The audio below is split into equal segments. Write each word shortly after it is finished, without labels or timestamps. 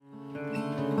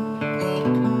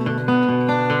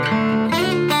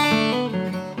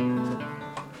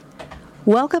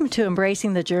Welcome to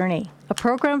Embracing the Journey, a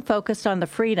program focused on the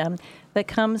freedom that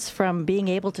comes from being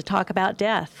able to talk about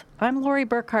death. I'm Lori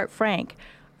Burkhart Frank.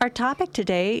 Our topic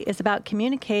today is about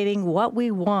communicating what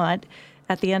we want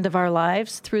at the end of our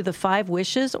lives through the 5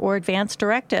 wishes or advance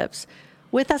directives.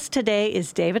 With us today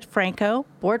is David Franco,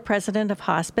 Board President of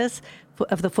Hospice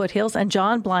of the Foothills, and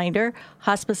John Blinder,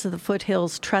 Hospice of the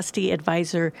Foothills Trustee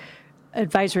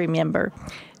Advisory Member.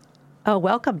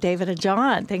 Welcome, David and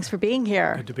John. Thanks for being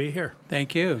here. Good to be here.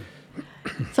 Thank you.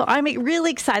 So I'm really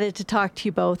excited to talk to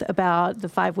you both about the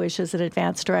 5 wishes and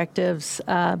advance directives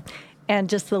and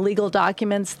just the legal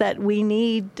documents that we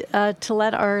need to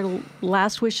let our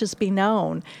last wishes be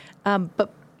known.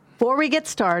 But before we get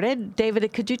started,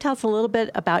 David, could you tell us a little bit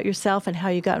about yourself and how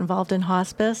you got involved in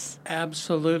hospice?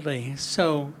 Absolutely.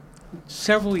 So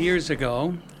several years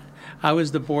ago, I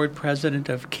was the board president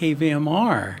of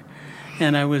KVMR.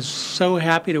 And I was so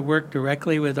happy to work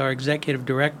directly with our executive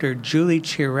director, Julie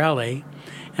Chiarelli.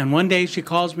 And one day she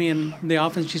calls me in the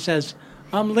office and she says,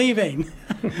 "I'm leaving."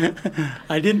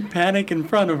 I didn't panic in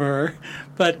front of her,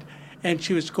 and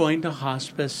she was going to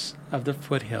Hospice of the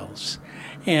Foothills.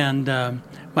 And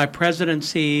my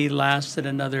presidency lasted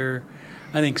another,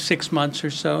 I think, 6 months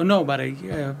or so. No, about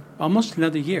almost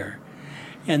another year.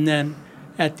 And then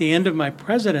at the end of my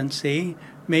presidency,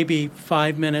 maybe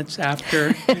 5 minutes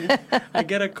after, I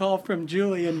get a call from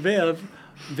Julie and Viv.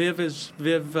 Viv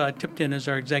Tipton is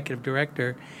our executive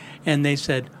director, and they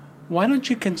said, "Why don't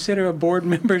you consider a board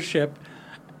membership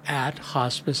at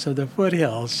Hospice of the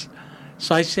Foothills?"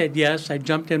 So I said yes. I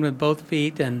jumped in with both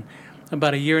feet, and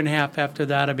about a year and a half after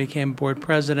that, I became board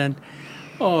president.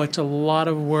 Oh, it's a lot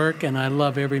of work, and I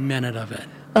love every minute of it.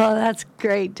 Oh, that's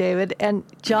great, David. And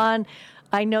John,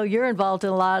 I know you're involved in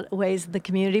a lot of ways in the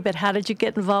community, but how did you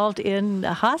get involved in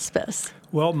hospice?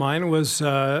 Well, mine was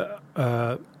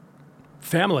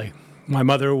family. My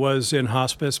mother was in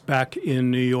hospice back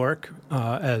in New York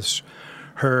as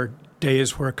her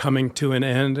days were coming to an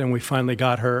end, and we finally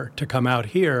got her to come out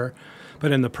here.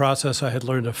 But in the process, I had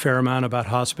learned a fair amount about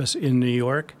hospice in New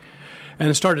York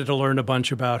and started to learn a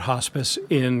bunch about hospice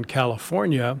in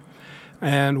California,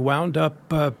 and wound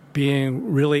up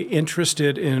being really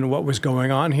interested in what was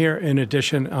going on here. In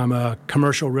addition, I'm a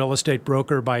commercial real estate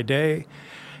broker by day,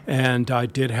 and I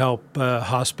did help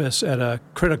hospice at a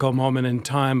critical moment in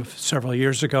time several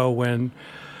years ago when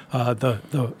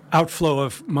the outflow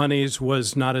of monies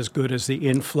was not as good as the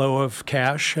inflow of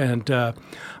cash, and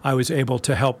I was able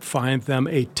to help find them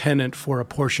a tenant for a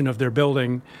portion of their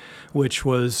building, which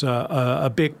was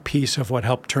a big piece of what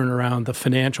helped turn around the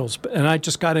financials. And I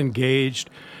just got engaged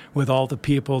with all the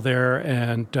people there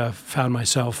and found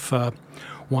myself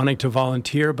wanting to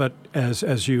volunteer. But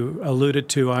as you alluded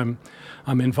to, I'm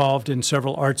involved in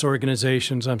several arts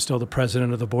organizations. I'm still the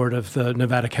president of the board of the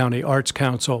Nevada County Arts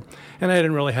Council, and I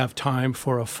didn't really have time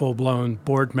for a full-blown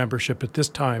board membership at this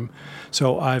time.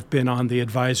 So I've been on the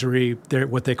advisory,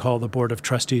 what they call the Board of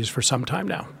Trustees, for some time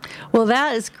now. Well,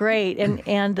 that is great,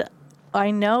 and I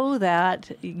know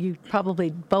that you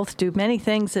probably both do many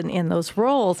things in those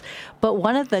roles, but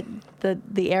one of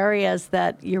the areas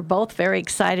that you're both very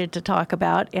excited to talk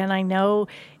about, and I know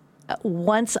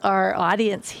once our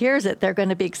audience hears it, they're going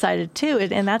to be excited too,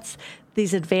 and that's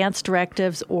these advance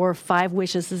directives, or 5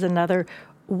 wishes is another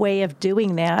way of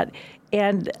doing that.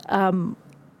 And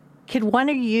could one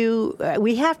of you,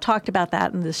 we have talked about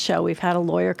that in this show. We've had a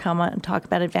lawyer come on and talk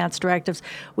about advance directives.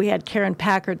 We had Karen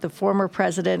Packard, the former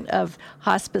president of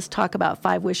Hospice, talk about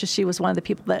 5 wishes. She was one of the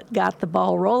people that got the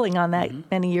ball rolling on that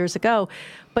many years ago.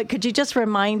 But could you just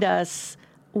remind us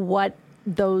what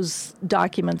those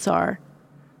documents are?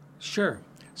 Sure.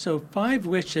 So 5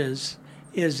 wishes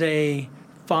is a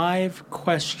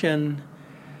 5-question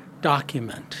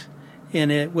document.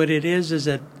 And what it is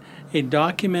a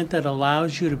document that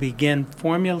allows you to begin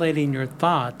formulating your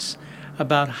thoughts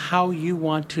about how you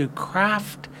want to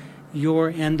craft your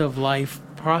end-of-life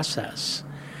process.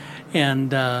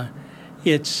 And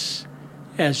it's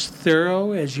as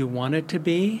thorough as you want it to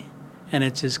be, and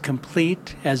it's as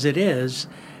complete as it is,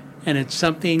 and it's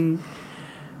something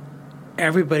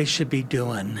everybody should be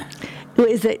doing.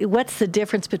 What's the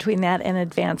difference between that and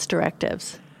advance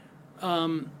directives?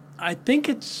 I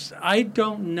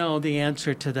don't know the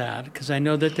answer to that, because I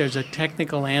know that there's a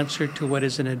technical answer to what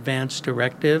is an advance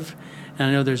directive, and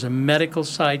I know there's a medical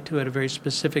side to it, a very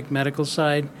specific medical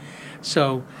side.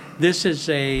 So this is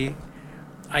I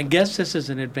guess this is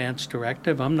an advance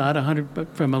directive. I'm not 100,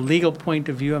 from a legal point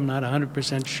of view, I'm not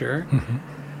 100% sure. Mm-hmm.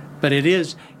 But it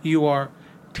is, you are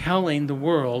telling the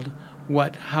world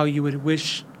how you would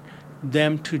wish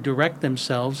them to direct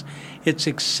themselves. It's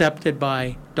accepted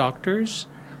by doctors,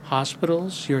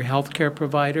 hospitals, your healthcare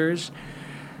providers.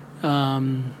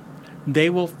 They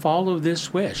will follow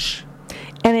this wish.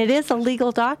 And it is a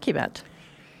legal document.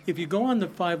 If you go on the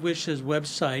Five Wishes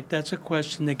website, that's a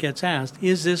question that gets asked.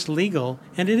 Is this legal?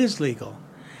 And it is legal.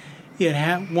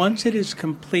 Once it is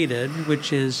completed,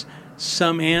 which is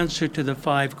some answer to the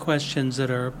 5 questions that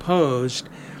are posed,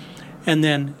 and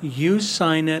then you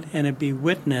sign it and it be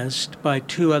witnessed by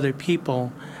 2 other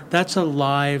people, that's a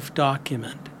live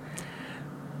document.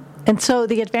 And so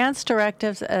the advance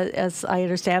directives, as I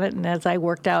understand it, and as I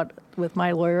worked out with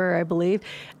my lawyer, I believe,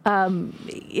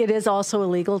 it is also a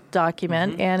legal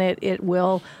document, and it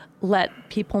will let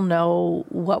people know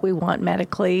what we want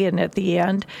medically and at the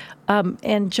end.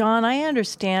 And John, I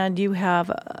understand you have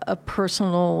a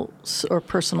personal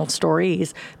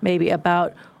stories maybe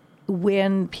about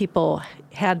when people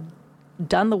had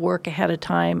done the work ahead of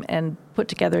time and put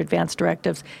together advance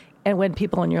directives, and when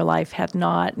people in your life had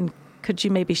not. And could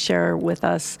you maybe share with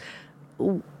us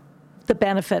the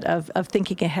benefit of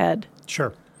thinking ahead?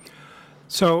 Sure.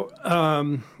 So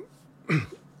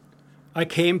I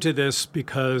came to this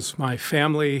because my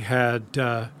family had,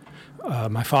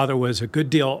 my father was a good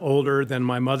deal older than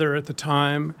my mother at the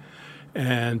time,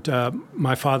 and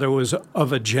my father was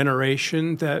of a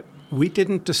generation that we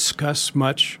didn't discuss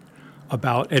much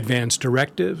about advance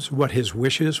directives, what his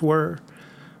wishes were,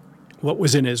 what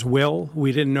was in his will.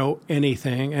 We didn't know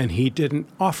anything, and he didn't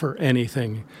offer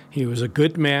anything. He was a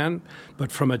good man,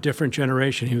 but from a different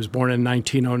generation. He was born in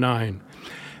 1909.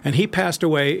 And he passed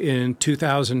away in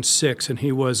 2006, and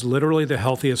he was literally the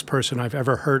healthiest person I've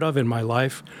ever heard of in my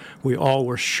life. We all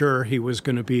were sure he was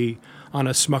going to be on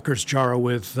a Smucker's jar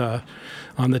with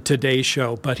on the Today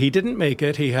Show, but he didn't make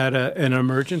it. He had an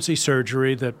emergency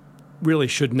surgery that really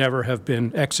should never have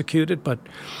been executed, but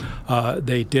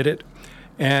they did it.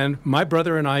 And my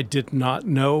brother and I did not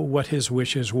know what his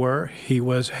wishes were. He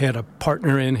had a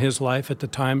partner in his life at the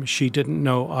time. She didn't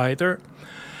know either.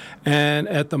 And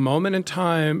at the moment in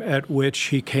time at which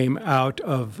he came out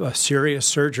of a serious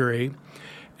surgery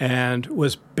and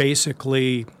was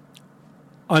basically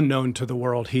unknown to the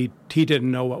world, he didn't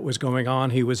know what was going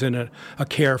on. He was in a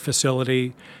care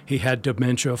facility. He had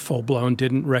dementia, full-blown,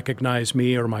 didn't recognize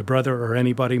me or my brother or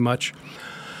anybody much.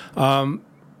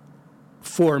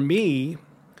 For me,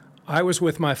 I was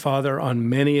with my father on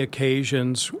many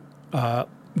occasions,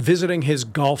 visiting his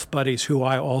golf buddies, who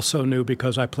I also knew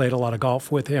because I played a lot of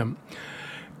golf with him.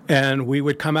 And we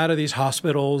would come out of these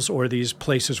hospitals or these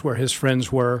places where his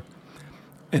friends were,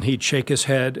 and he'd shake his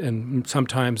head, and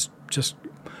sometimes just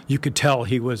you could tell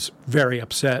he was very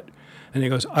upset. And he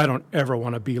goes, "I don't ever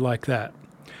want to be like that."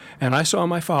 And I saw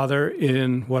my father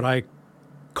in what I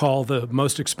call the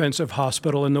most expensive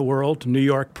hospital in the world, New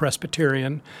York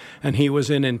Presbyterian, and he was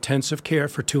in intensive care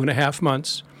for 2.5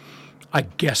 months. I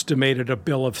guesstimated a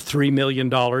bill of $3 million,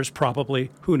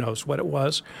 probably. Who knows what it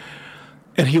was.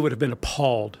 And he would have been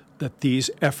appalled that these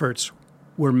efforts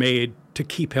were made to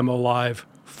keep him alive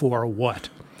for what?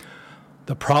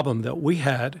 The problem that we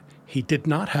had, he did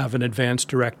not have an advance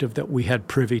directive that we had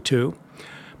privy to.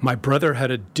 My brother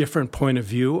had a different point of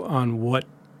view on what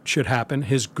should happen.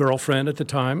 His girlfriend at the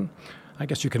time, I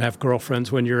guess you can have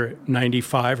girlfriends when you're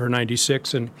 95 or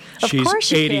 96 and she's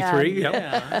 83. Yep.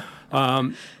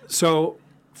 Yeah. So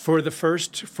for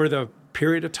the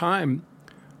period of time,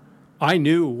 I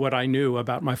knew what I knew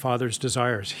about my father's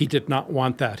desires. He did not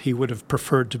want that. He would have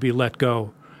preferred to be let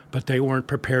go, but they weren't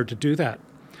prepared to do that.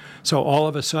 So all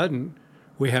of a sudden,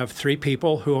 we have 3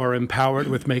 people who are empowered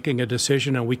with making a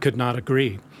decision, and we could not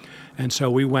agree. And so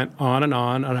we went on, and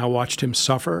I watched him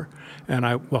suffer. And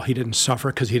he didn't suffer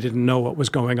because he didn't know what was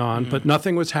going on, but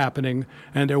nothing was happening,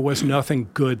 and there was nothing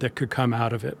good that could come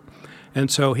out of it. And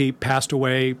so he passed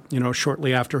away,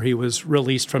 shortly after he was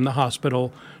released from the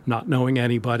hospital, not knowing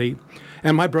anybody.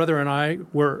 And my brother and I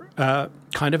were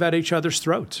kind of at each other's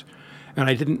throats. And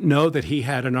I didn't know that he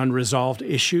had an unresolved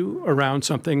issue around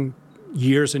something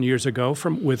years and years ago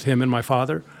with him and my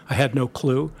father. I had no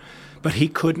clue. But he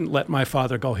couldn't let my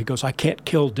father go. He goes, "I can't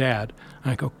kill Dad."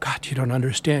 And I go, "God, you don't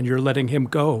understand. You're letting him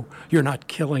go. You're not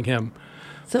killing him."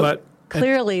 So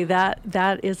clearly that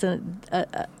is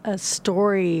a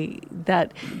story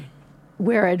that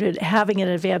where having an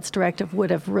advance directive would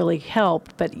have really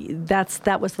helped. But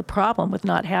that was the problem with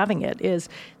not having it, is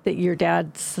that your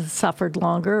dad suffered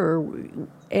longer,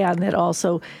 and that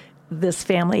also this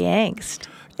family angst.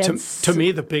 To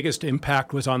me, the biggest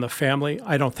impact was on the family.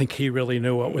 I don't think he really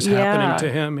knew what was happening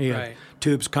to him. He had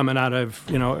tubes coming out of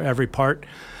every part.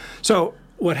 So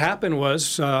what happened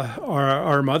was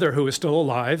our mother, who was still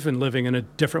alive and living in a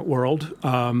different world,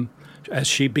 as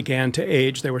she began to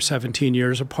age. They were 17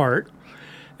 years apart.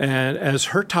 And as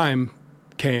her time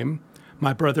came,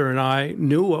 my brother and I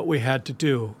knew what we had to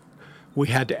do. We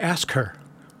had to ask her,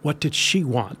 what did she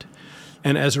want?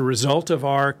 And as a result of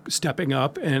our stepping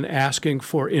up and asking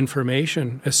for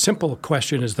information, as simple a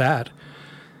question as that,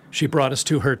 she brought us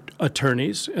to her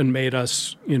attorneys and made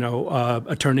us,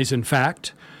 attorneys in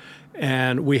fact.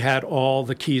 And we had all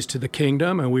the keys to the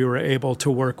kingdom, and we were able to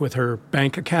work with her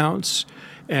bank accounts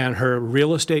and her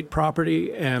real estate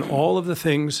property and all of the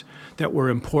things that were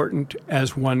important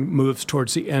as one moves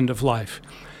towards the end of life.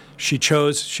 She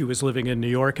was living in New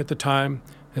York at the time.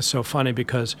 It's so funny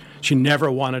because she never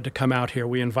wanted to come out here.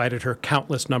 We invited her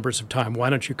countless numbers of times. Why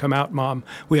don't you come out, Mom?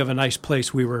 We have a nice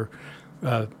place. We were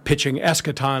pitching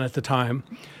Eschaton at the time.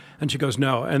 And she goes,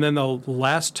 no. And then the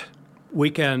last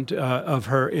weekend of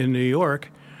her in New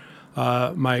York,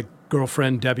 my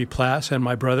girlfriend, Debbie Plass, and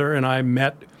my brother and I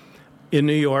met in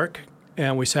New York,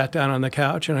 and we sat down on the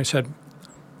couch, and I said,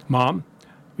 Mom,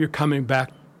 you're coming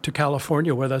back to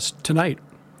California with us tonight.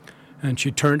 And she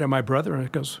turned to my brother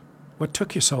and goes, what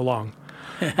took you so long?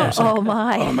 Oh,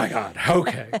 my. Oh, my God.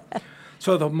 Okay.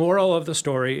 So the moral of the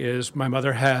story is my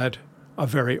mother had a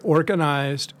very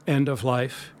organized end of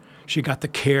life. She got the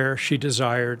care she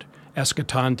desired.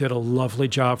 Eschaton did a lovely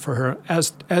job for her,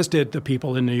 as did the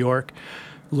people in New York.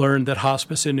 Learned that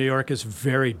hospice in New York is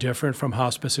very different from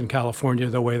hospice in California,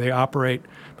 the way they operate,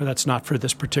 but that's not for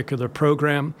this particular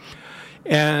program.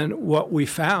 And what we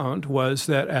found was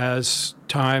that as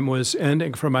time was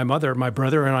ending for my mother, my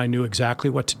brother and I knew exactly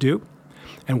what to do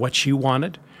and what she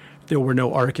wanted. There were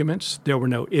no arguments, there were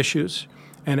no issues,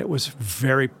 and it was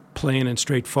very plain and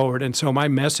straightforward. And so my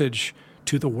message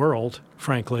to the world,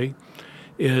 frankly,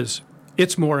 is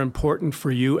it's more important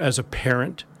for you as a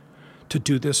parent to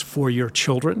do this for your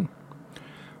children.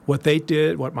 What they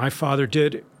did, what my father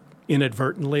did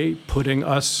inadvertently, putting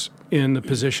us in the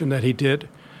position that he did,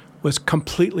 was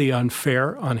completely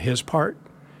unfair on his part,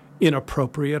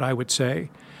 inappropriate, I would say.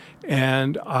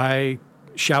 And I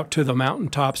shout to the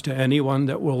mountaintops to anyone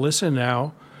that will listen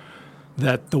now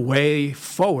that the way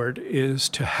forward is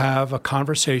to have a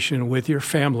conversation with your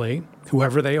family,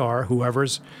 whoever they are,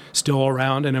 whoever's still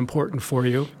around and important for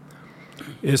you,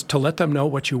 is to let them know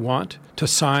what you want, to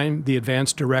sign the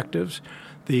advance directives.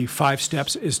 The 5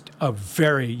 steps is a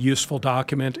very useful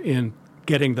document in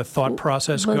getting the thought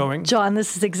process going. John,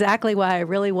 this is exactly why I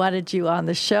really wanted you on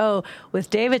the show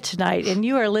with David tonight. And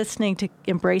you are listening to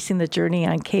Embracing the Journey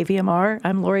on KVMR.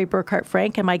 I'm Lori Burkhart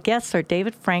Frank, and my guests are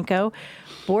David Franco,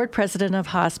 Board President of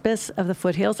Hospice of the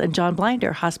Foothills, and John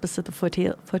Blinder, Hospice of the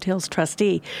Foothills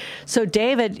Trustee. So,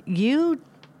 David, you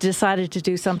decided to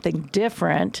do something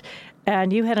different,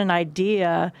 and you had an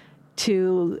idea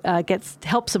to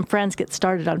help some friends get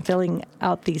started on filling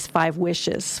out these 5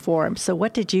 wishes forms. So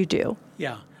what did you do?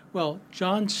 Yeah. Well,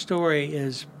 John's story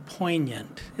is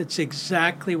poignant. It's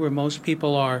exactly where most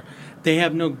people are. They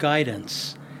have no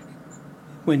guidance.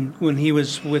 When he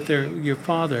was with your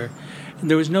father, and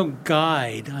there was no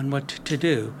guide on what to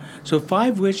do. So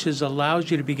 5 wishes allows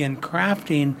you to begin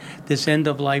crafting this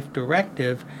end-of-life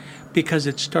directive because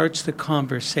it starts the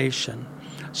conversation.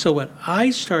 So what I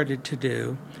started to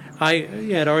do, I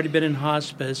had already been in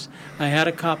hospice. I had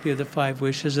a copy of the 5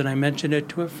 wishes, and I mentioned it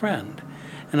to a friend.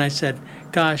 And I said,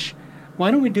 gosh, why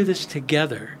don't we do this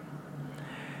together?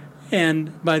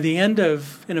 And by the end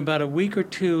of, in about a week or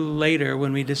 2 later,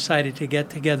 when we decided to get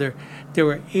together, there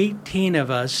were 18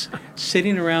 of us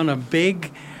sitting around a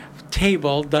big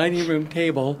table, dining room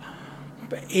table,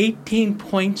 18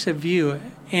 points of view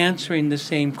answering the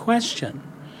same question.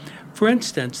 For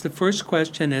instance, the first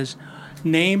question is,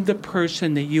 name the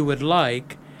person that you would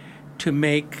like to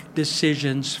make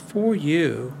decisions for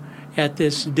you at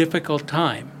this difficult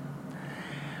time.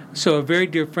 So a very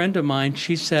dear friend of mine,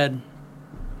 she said,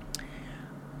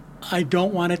 I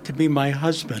don't want it to be my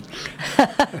husband.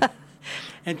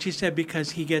 And she said,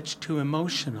 because he gets too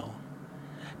emotional.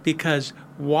 Because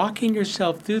walking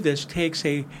yourself through this takes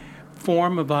a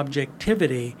form of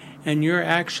objectivity, and you're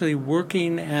actually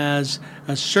working as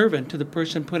a servant to the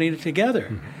person putting it together.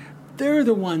 Mm-hmm. They're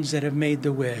the ones that have made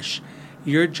the wish.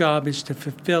 Your job is to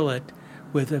fulfill it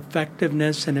with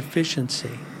effectiveness and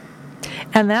efficiency.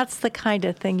 And that's the kind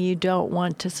of thing you don't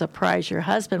want to surprise your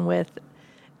husband with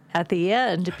at the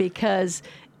end, because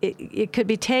it could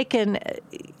be taken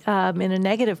in a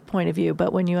negative point of view,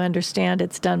 but when you understand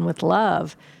it's done with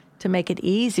love to make it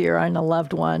easier on a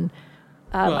loved one,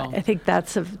 I think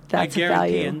that's a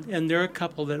value. And there are a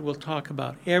couple that will talk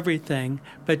about everything,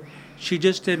 but she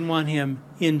just didn't want him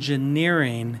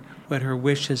engineering what her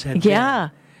wishes had been. Yeah.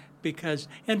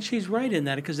 And she's right in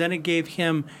that, because then it gave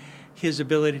him his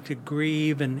ability to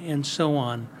grieve and so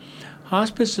on.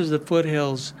 Hospice of the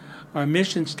Foothills, our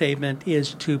mission statement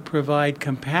is to provide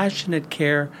compassionate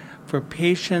care for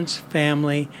patients,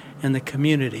 family, and the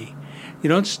community. You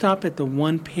don't stop at the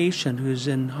one patient who's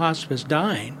in hospice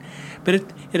dying, but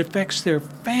it affects their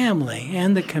family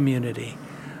and the community.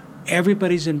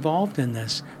 Everybody's involved in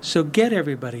this, so get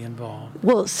everybody involved.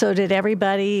 Well, so did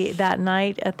everybody that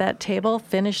night at that table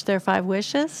finish their 5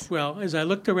 wishes? Well, as I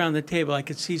looked around the table, I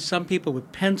could see some people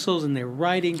with pencils and they're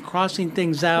writing, crossing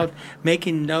things out,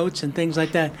 making notes and things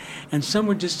like that. And some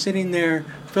were just sitting there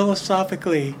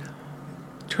philosophically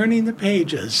turning the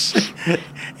pages.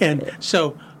 And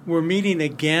so we're meeting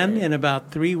again in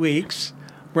about 3 weeks,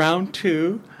 round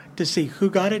 2, to see who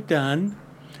got it done,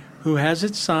 who has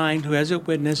it signed, who has it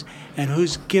witnessed, and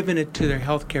who's given it to their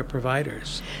healthcare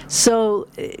providers. So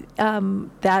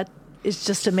that is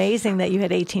just amazing that you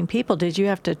had 18 people. Did you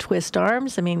have to twist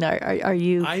arms? I mean, are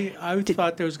you... I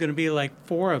thought there was going to be like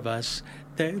 4 of us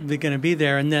that they're going to be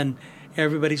there, and then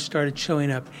everybody started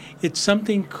showing up. It's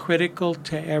something critical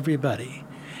to everybody.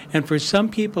 And for some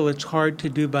people, it's hard to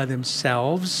do by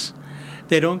themselves.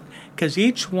 They don't, because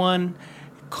each one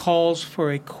calls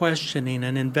for a questioning,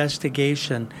 an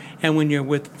investigation. And when you're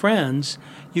with friends,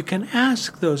 you can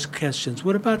ask those questions.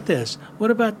 What about this?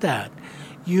 What about that?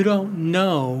 You don't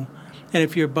know. And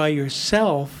if you're by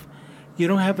yourself, you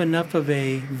don't have enough of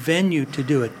a venue to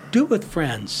do it. Do it with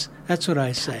friends. That's what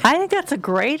I say. I think that's a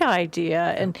great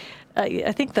idea. And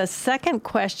I think the second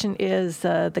question is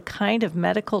the kind of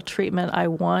medical treatment I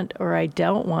want or I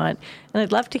don't want. And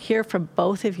I'd love to hear from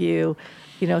both of you,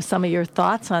 some of your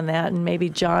thoughts on that. And maybe,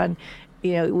 John,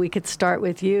 we could start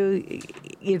with you,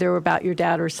 either about your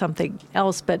dad or something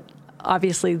else. But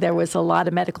obviously there was a lot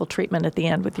of medical treatment at the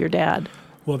end with your dad.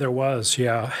 Well, there was,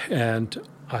 yeah. And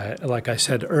like I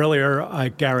said earlier, I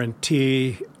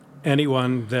guarantee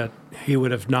anyone that he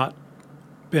would have not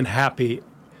been happy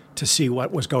to see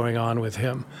what was going on with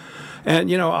him.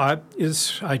 And,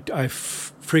 I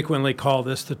frequently call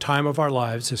this the time of our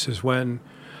lives. This is when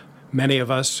many of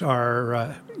us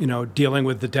are, dealing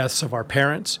with the deaths of our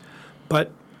parents.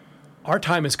 But our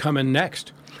time is coming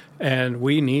next, and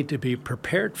we need to be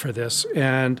prepared for this.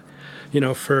 And,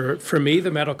 for me,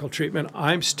 the medical treatment,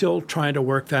 I'm still trying to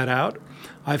work that out.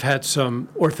 I've had some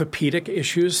orthopedic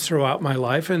issues throughout my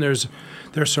life, and there's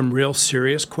some real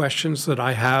serious questions that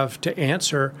I have to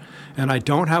answer, and I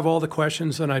don't have all the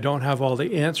questions and I don't have all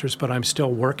the answers, but I'm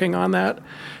still working on that,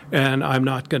 and I'm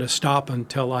not going to stop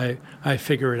until I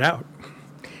figure it out.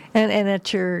 And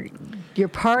at your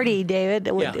party, David,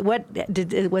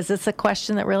 Yeah. Was this a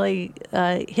question that really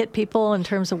hit people in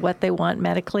terms of what they want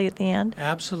medically at the end?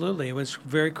 Absolutely. It was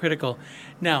very critical.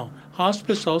 Now,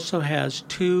 hospice also has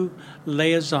 2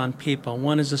 liaison people.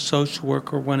 One is a social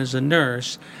worker, one is a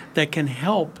nurse that can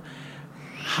help.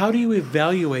 How do you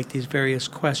evaluate these various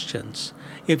questions?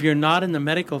 If you're not in the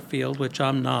medical field, which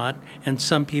I'm not, and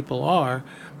some people are,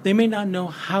 they may not know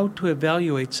how to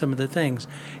evaluate some of the things.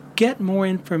 Get more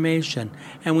information.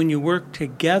 And when you work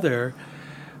together,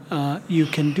 you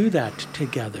can do that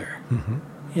together. Mm-hmm.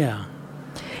 Yeah.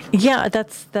 Yeah,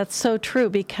 that's so true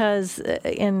because,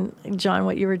 in John,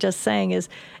 what you were just saying is,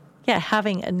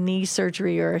 having a knee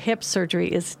surgery or a hip surgery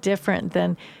is different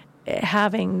than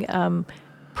having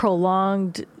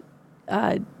prolonged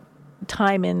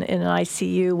time in an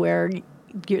ICU where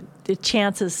the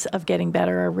chances of getting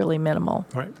better are really minimal.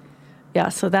 Right. Yeah,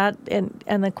 so that,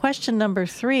 and the question number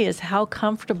 3 is how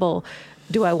comfortable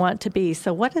do I want to be?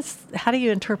 So how do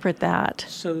you interpret that?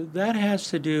 So that has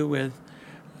to do with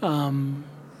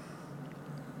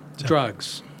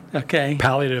drugs, okay?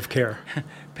 Palliative care.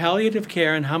 Palliative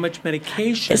care and how much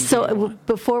medication. So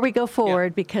before we go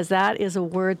forward, because that is a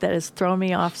word that has thrown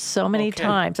me off so many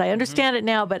times. I understand it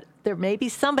now, but there may be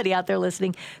somebody out there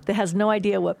listening that has no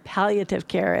idea what palliative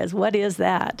care is. What is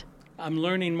that? I'm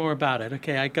learning more about it.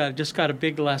 Okay, I just got a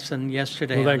big lesson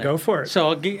yesterday. Well, then go for it.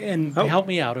 So help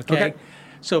me out. Okay?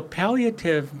 So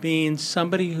palliative means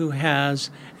somebody who has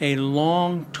a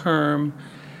long-term,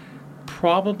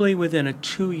 probably within a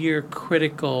 2-year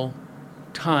critical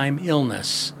time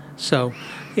illness. So,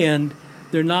 and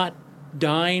they're not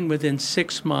dying within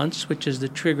 6 months, which is the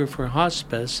trigger for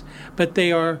hospice, but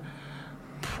they are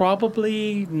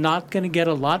probably not going to get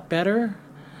a lot better,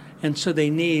 and so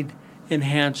they need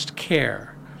enhanced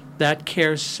care. That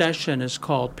care session is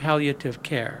called palliative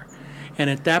care. And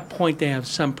at that point, they have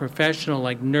some professional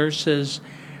like nurses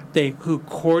who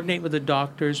coordinate with the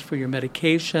doctors for your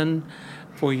medication,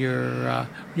 for your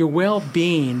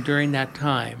well-being during that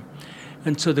time.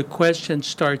 And so the question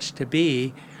starts to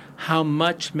be, how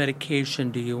much medication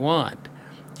do you want?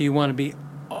 Do you want to be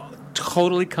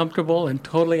totally comfortable and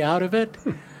totally out of it?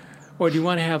 Or do you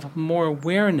want to have more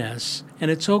awareness?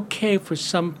 And it's okay for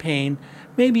some pain,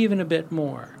 maybe even a bit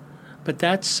more. But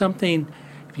that's something,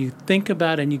 if you think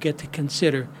about it and you get to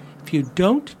consider, if you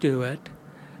don't do it,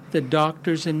 the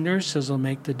doctors and nurses will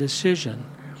make the decision.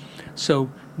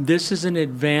 So this is an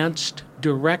advanced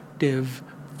directive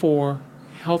for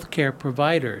healthcare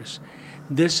providers.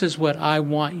 This is what I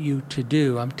want you to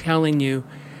do. I'm telling you,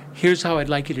 here's how I'd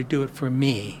like you to do it for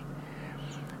me.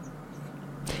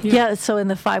 Yeah, so in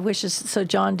the 5 wishes, so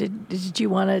John, did you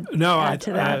want to add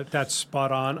to that? That's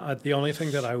spot on. The only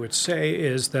thing that I would say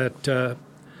is that,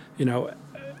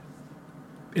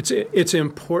 it's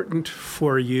important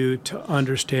for you to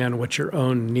understand what your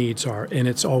own needs are, and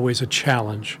it's always a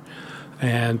challenge.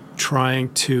 And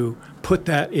trying to put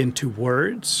that into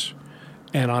words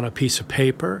and on a piece of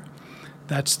paper,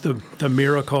 that's the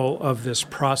miracle of this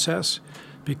process,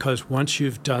 because once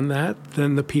you've done that,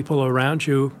 then the people around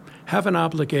you have an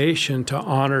obligation to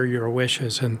honor your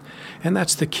wishes, and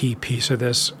that's the key piece of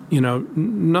this.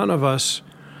 None of us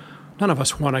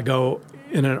want to go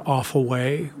in an awful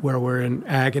way where we're in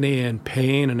agony and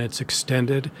pain and it's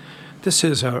extended. This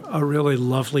is a really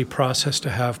lovely process to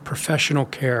have professional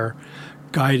care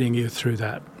guiding you through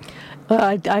that.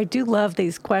 I do love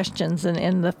these questions,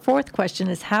 and the 4th question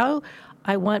is how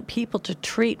I want people to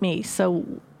treat me. So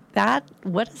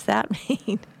what does that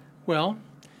mean? Well,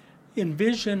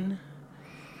 envision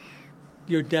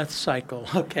your death cycle,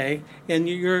 okay? And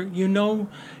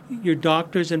your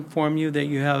doctors inform you that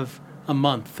you have a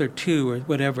month or 2 or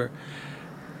whatever.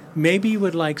 Maybe you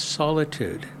would like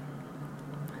solitude,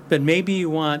 but maybe you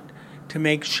want to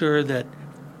make sure that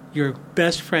your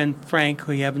best friend Frank,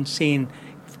 who you haven't seen,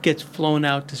 gets flown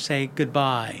out to say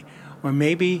goodbye. Or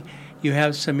maybe you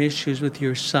have some issues with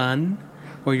your son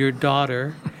or your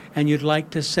daughter, and you'd like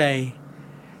to say,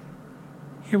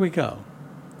 here we go,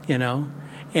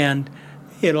 And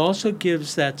it also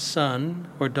gives that son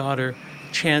or daughter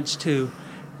a chance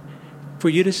for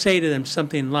you to say to them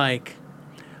something like,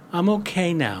 I'm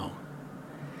okay now.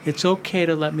 It's okay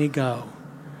to let me go.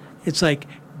 It's like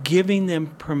giving them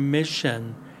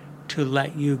permission to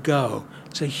let you go.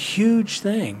 It's a huge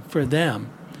thing for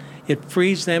them. It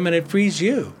frees them and it frees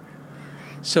you.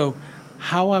 So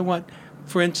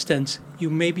for instance,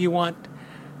 maybe you want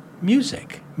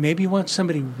music. Maybe you want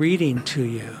somebody reading to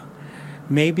you.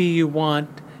 Maybe you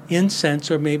want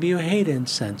incense, or maybe you hate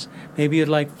incense. Maybe you'd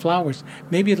like flowers.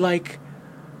 Maybe you'd like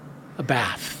a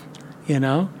bath,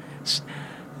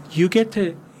 You get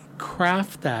to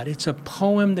craft that. It's a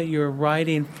poem that you're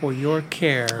writing for your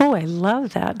care. Oh, I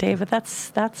love that, David.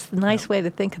 That's a nice way to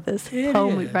think of this.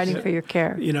 Poem writing for your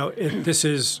care. This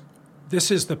is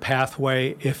the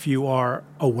pathway if you are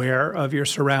aware of your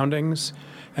surroundings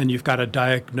and you've got a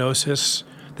diagnosis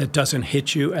that doesn't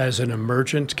hit you as an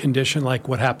emergent condition like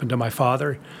what happened to my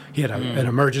father. He had an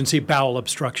emergency bowel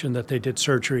obstruction that they did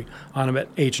surgery on him at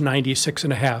age 96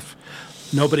 and a half.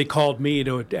 Nobody called me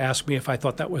to ask me if I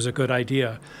thought that was a good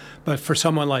idea. But for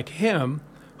someone like him,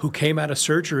 who came out of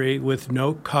surgery with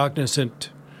no cognizant,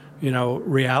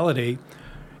 reality,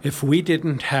 if we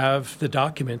didn't have the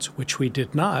documents, which we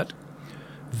did not,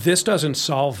 this doesn't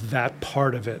solve that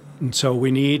part of it. And so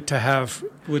we need to have...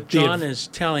 What John is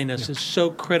telling us is so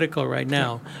critical right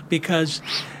now, because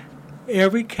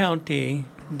every county,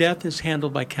 death is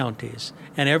handled by counties,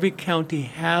 and every county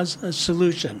has a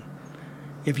solution.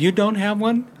 If you don't have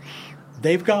one,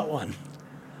 they've got one.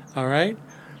 All right?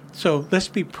 So let's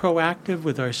be proactive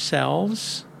with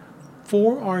ourselves,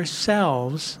 for our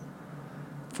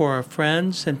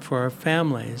friends, and for our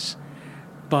families,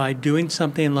 by doing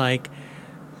something like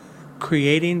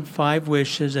creating 5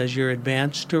 wishes as your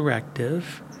advance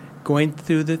directive, going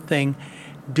through the thing.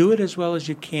 Do it as well as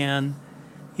you can,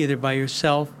 either by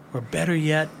yourself or, better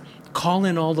yet, call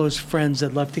in all those friends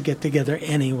that love to get together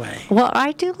anyway. Well,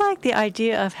 I do like the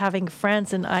idea of having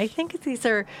friends, and I think these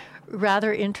are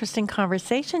rather interesting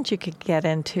conversations you could get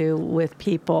into with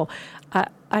people.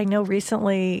 I know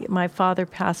recently my father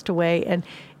passed away,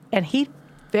 and he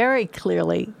very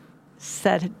clearly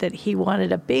said that he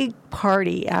wanted a big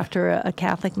party after a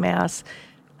Catholic Mass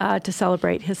to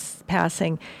celebrate his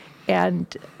passing.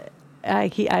 And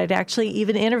I'd actually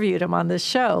even interviewed him on this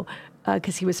show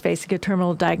because he was facing a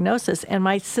terminal diagnosis. And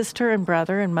my sister and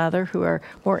brother and mother, who are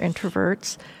more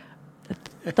introverts,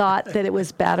 thought that it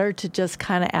was better to just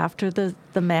kind of after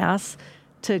the Mass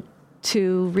to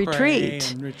retreat. Pray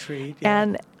and retreat. Yeah.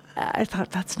 And I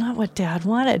thought, that's not what Dad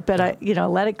wanted, but I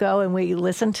let it go, and we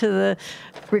listened to the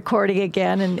recording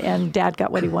again, and Dad got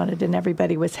what he wanted, and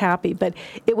everybody was happy. But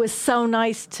it was so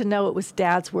nice to know it was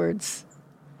Dad's words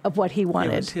of what he It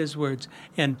wanted. was his words.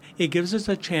 And it gives us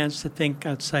a chance to think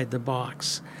outside the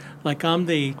box. Like I'm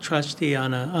the trustee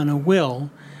on a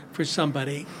will for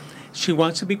somebody. She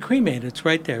wants to be cremated. It's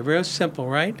right there. Very simple,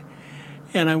 right?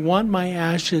 And I want my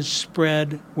ashes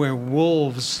spread where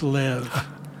wolves live.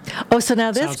 Oh, so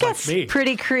now this Sounds like gets me.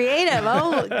 pretty creative.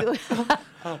 Oh,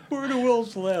 Where do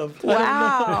wolves live? I don't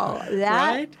wow. know.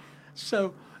 That Right?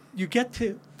 So you get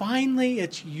to, finally,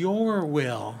 it's your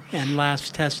will and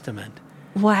last testament.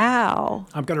 wow.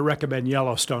 I'm going to recommend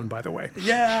Yellowstone, by the way.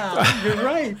 Yeah, you're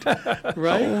right.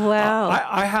 Right? Wow.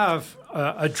 I have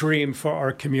a dream for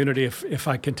our community, if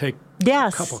I can take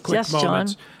Yes. a couple quick Yes,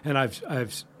 moments. John. And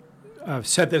I've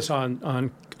said this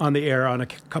on the air on a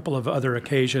couple of other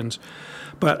occasions.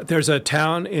 But there's a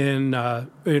town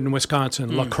in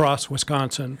Wisconsin, La Crosse,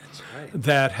 Wisconsin,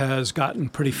 that has gotten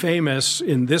pretty famous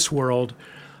in this world.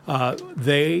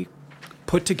 They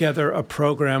put together a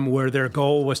program where their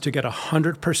goal was to get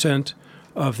 100%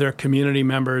 of their community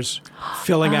members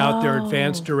filling out their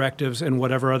advance directives and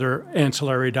whatever other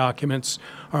ancillary documents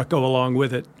go along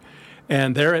with it.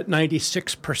 And they're at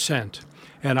 96%.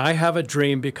 And I have a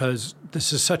dream because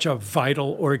this is such a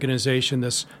vital organization,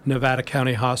 this Nevada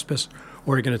County Hospice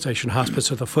organization,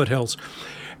 Hospice of the Foothills.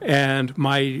 And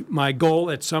my goal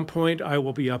at some point, I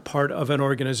will be a part of an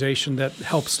organization that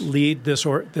helps lead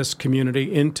this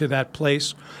community into that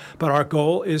place. But our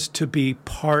goal is to be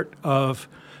part of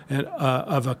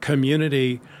a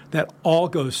community that all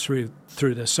goes through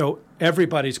this. So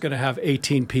everybody's going to have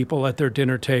 18 people at their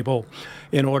dinner table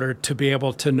in order to be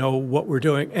able to know what we're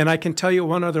doing. And I can tell you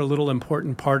one other little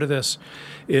important part of this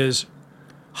is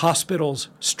hospitals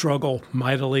struggle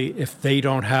mightily if they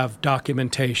don't have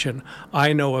documentation.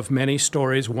 I know of many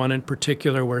stories, one in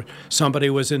particular where somebody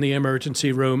was in the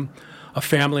emergency room, a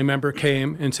family member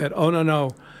came and said, "Oh,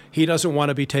 no, he doesn't want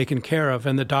to be taken care of."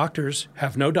 And the doctors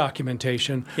have no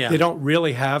documentation. Yeah. They don't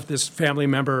really have this family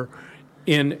member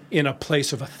in a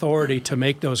place of authority to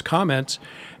make those comments.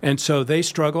 And so they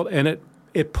struggled, and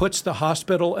it puts the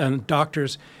hospital and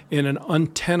doctors in an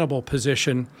untenable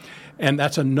position. And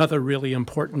that's another really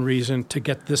important reason to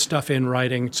get this stuff in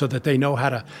writing so that they know how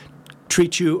to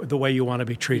treat you the way you want to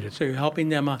be treated. So you're helping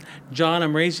them. John,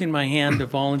 I'm raising my hand to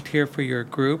volunteer for your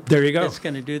group. There you go. That's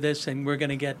going to do this, and we're going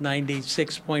to get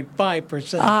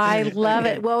 96.5%. I love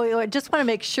it. Well, we just want to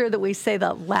make sure that we say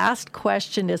the last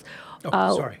question is,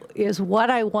 sorry. is what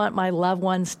I want my loved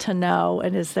ones to know.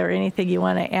 And is there anything you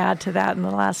want to add to that in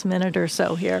the last minute or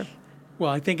so here?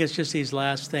 Well, I think it's just these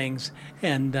last things.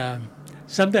 And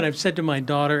something I've said to my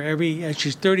daughter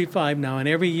she's 35 now, and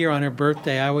every year on her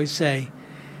birthday, I always say,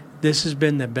 "This has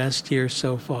been the best year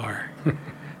so far."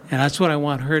 And that's what I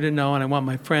want her to know, and I want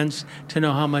my friends to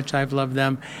know how much I've loved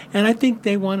them. And I think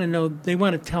they want to know, they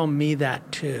want to tell me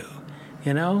that too.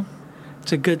 You know?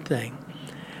 It's a good thing.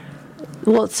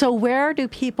 Well, so where do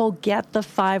people get the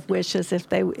 5 wishes if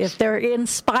they're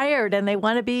inspired and they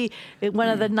want to be one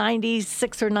of the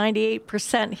 96 or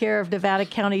 98% here of Nevada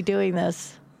County doing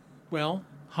this? Well,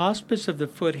 Hospice of the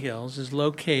Foothills is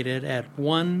located at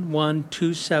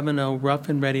 11270 Rough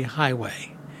and Ready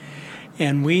Highway.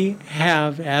 And we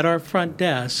have at our front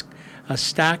desk a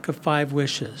stack of 5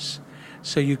 wishes.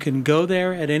 So you can go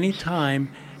there at any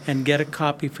time and get a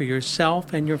copy for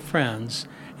yourself and your friends.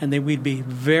 And we'd be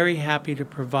very happy to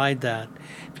provide that.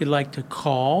 If you'd like to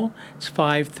call, it's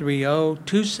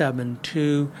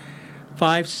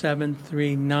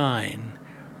 530-272-5739.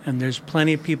 And there's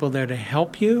plenty of people there to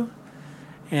help you.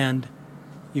 And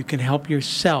you can help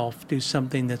yourself do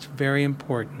something that's very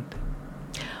important.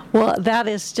 Well, that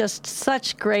is just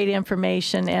such great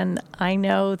information, and I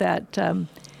know that I'm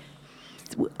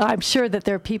sure that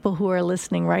there are people who are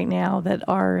listening right now that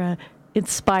are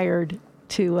inspired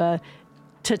to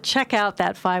check out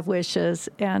that 5 wishes.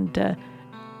 And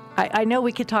I know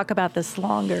we could talk about this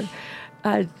longer.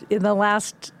 In the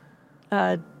last,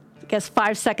 I guess,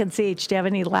 5 seconds each, do you have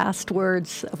any last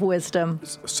words of wisdom?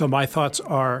 So my thoughts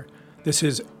are, this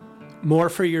is more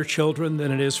for your children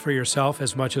than it is for yourself,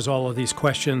 as much as all of these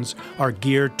questions are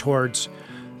geared towards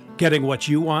getting what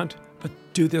you want, but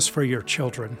do this for your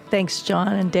children. Thanks, John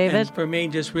and David. And for me,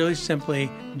 just really simply,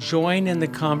 join in the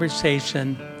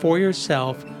conversation for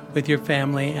yourself with your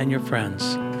family and your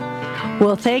friends.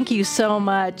 Well, thank you so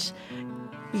much.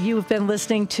 You've been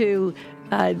listening to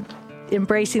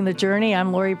Embracing the Journey.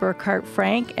 I'm Lori Burkhart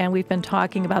Frank, and we've been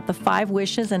talking about the 5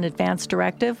 wishes and advance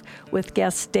directive with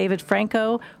guests David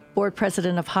Franco, Board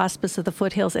President of Hospice of the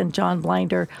Foothills, and John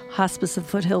Blinder, Hospice of the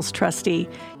Foothills trustee.